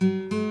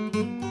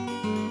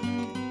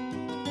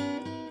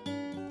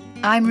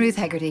I'm Ruth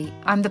Hegarty.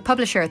 I'm the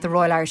publisher at the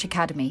Royal Irish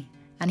Academy.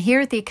 And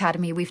here at the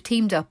Academy, we've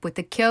teamed up with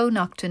the Keogh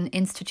Nocton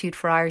Institute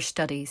for Irish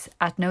Studies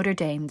at Notre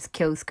Dame's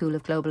Keogh School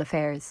of Global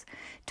Affairs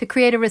to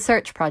create a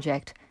research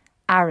project,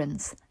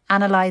 ARINS,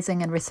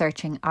 Analysing and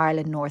Researching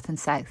Ireland North and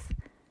South.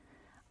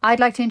 I'd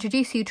like to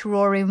introduce you to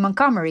Rory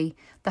Montgomery,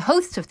 the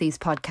host of these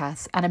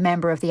podcasts and a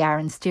member of the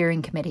ARINS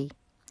Steering Committee.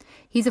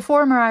 He's a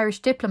former Irish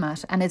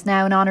diplomat and is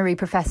now an honorary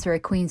professor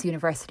at Queen's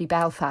University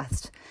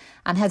Belfast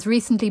and has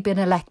recently been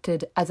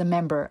elected as a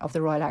member of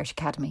the Royal Irish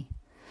Academy.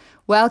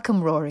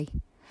 Welcome, Rory.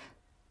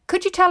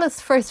 Could you tell us,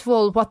 first of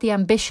all, what the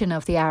ambition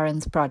of the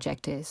ARINS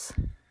project is?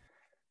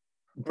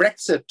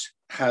 Brexit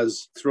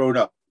has thrown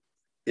up,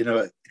 in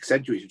an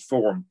accentuated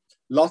form,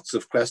 lots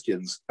of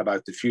questions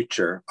about the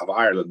future of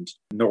Ireland,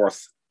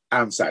 North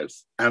and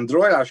South. And the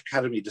Royal Irish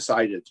Academy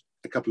decided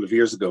a couple of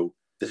years ago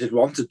that it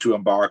wanted to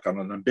embark on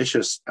an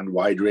ambitious and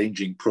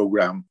wide-ranging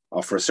programme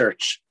of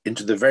research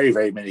into the very,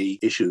 very many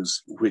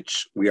issues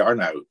which we are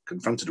now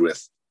confronted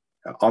with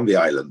on the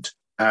island.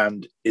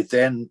 And it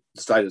then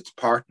decided to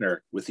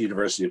partner with the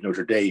University of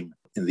Notre Dame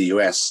in the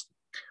US,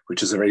 which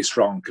has a very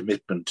strong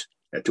commitment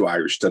to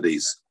Irish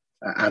studies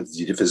and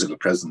the physical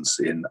presence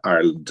in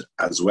Ireland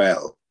as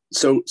well.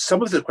 So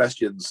some of the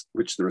questions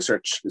which the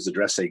research is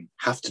addressing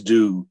have to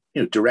do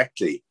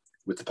directly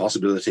with the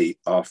possibility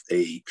of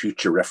a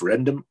future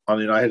referendum on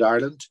United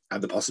Ireland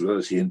and the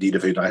possibility indeed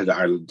of a United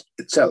Ireland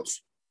itself.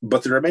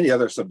 But there are many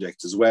other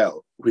subjects as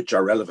well which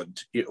are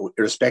relevant,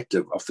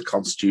 irrespective of the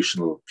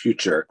constitutional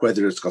future,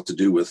 whether it's got to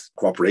do with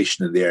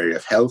cooperation in the area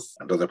of health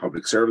and other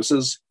public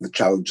services, the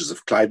challenges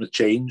of climate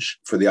change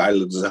for the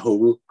island as a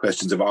whole,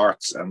 questions of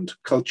arts and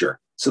culture.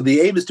 So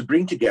the aim is to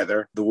bring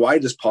together the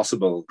widest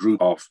possible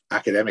group of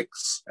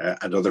academics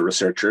and other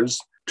researchers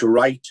to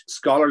write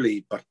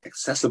scholarly but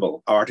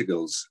accessible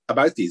articles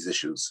about these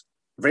issues.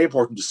 Very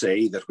important to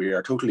say that we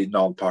are totally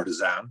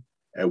non-partisan.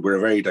 We're a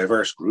very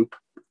diverse group.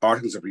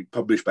 Articles are being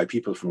published by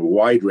people from a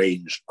wide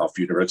range of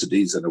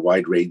universities and a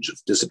wide range of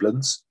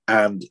disciplines.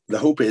 And the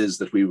hope is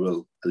that we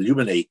will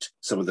illuminate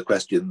some of the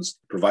questions,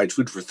 provide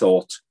food for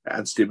thought,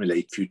 and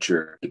stimulate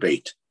future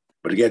debate.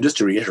 But again, just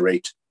to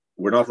reiterate,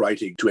 we're not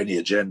writing to any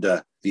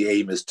agenda. The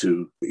aim is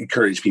to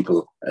encourage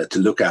people to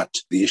look at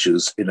the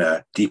issues in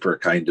a deeper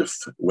kind of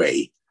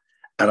way.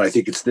 And I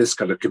think it's this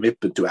kind of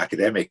commitment to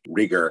academic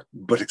rigour,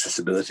 but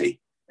accessibility,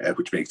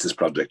 which makes this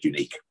project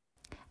unique.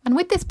 And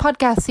with this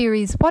podcast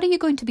series, what are you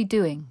going to be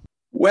doing?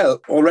 Well,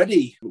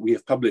 already we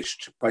have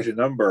published quite a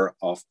number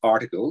of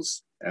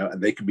articles,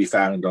 and they can be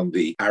found on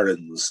the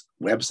ARINS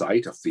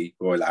website of the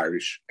Royal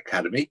Irish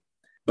Academy.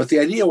 But the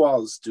idea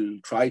was to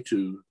try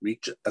to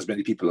reach as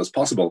many people as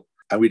possible.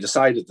 And we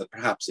decided that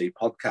perhaps a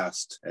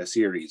podcast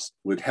series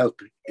would help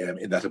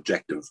in that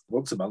objective.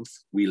 Once a month,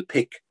 we'll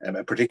pick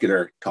a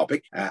particular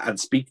topic and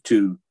speak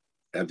to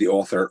the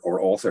author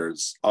or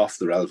authors of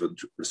the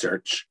relevant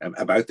research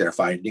about their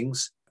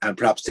findings, and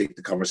perhaps take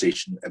the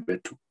conversation a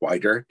bit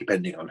wider,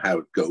 depending on how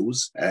it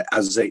goes, as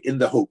I say, in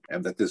the hope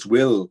that this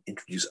will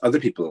introduce other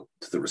people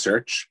to the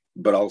research,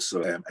 but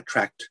also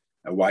attract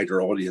a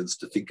wider audience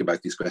to think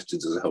about these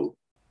questions as a whole.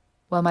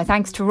 Well, my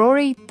thanks to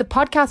Rory. The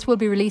podcast will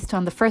be released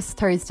on the first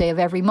Thursday of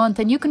every month,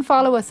 and you can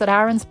follow us at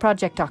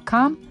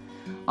arinsproject.com,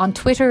 on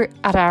Twitter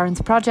at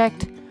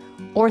arinsproject,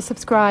 or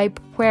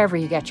subscribe wherever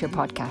you get your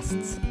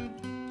podcasts.